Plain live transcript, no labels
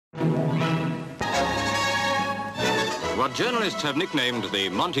What journalists have nicknamed the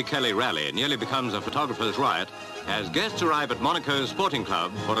Monte Kelly Rally nearly becomes a photographer's riot as guests arrive at Monaco's sporting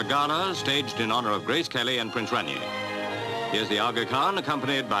club for a gala staged in honor of Grace Kelly and Prince Rainiero. Here's the Aga Khan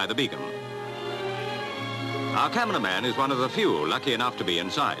accompanied by the Begum. Our cameraman is one of the few lucky enough to be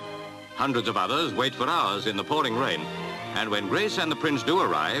inside. Hundreds of others wait for hours in the pouring rain, and when Grace and the Prince do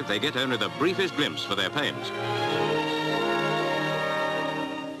arrive, they get only the briefest glimpse for their pains.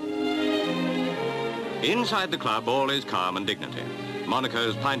 Inside the club, all is calm and dignity.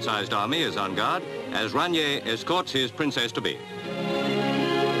 Monaco's pint-sized army is on guard as Rainiero escorts his princess-to-be.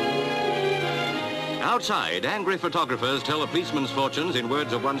 Outside, angry photographers tell the policeman's fortunes in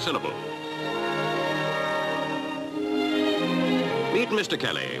words of one syllable. Meet Mr.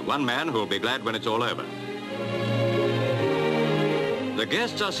 Kelly, one man who'll be glad when it's all over. The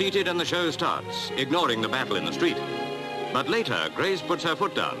guests are seated and the show starts, ignoring the battle in the street. But later, Grace puts her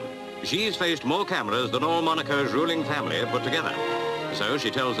foot down. She's faced more cameras than all Monaco's ruling family put together. So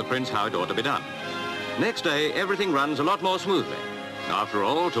she tells the prince how it ought to be done. Next day, everything runs a lot more smoothly. After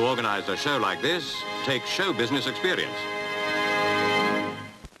all, to organize a show like this takes show business experience.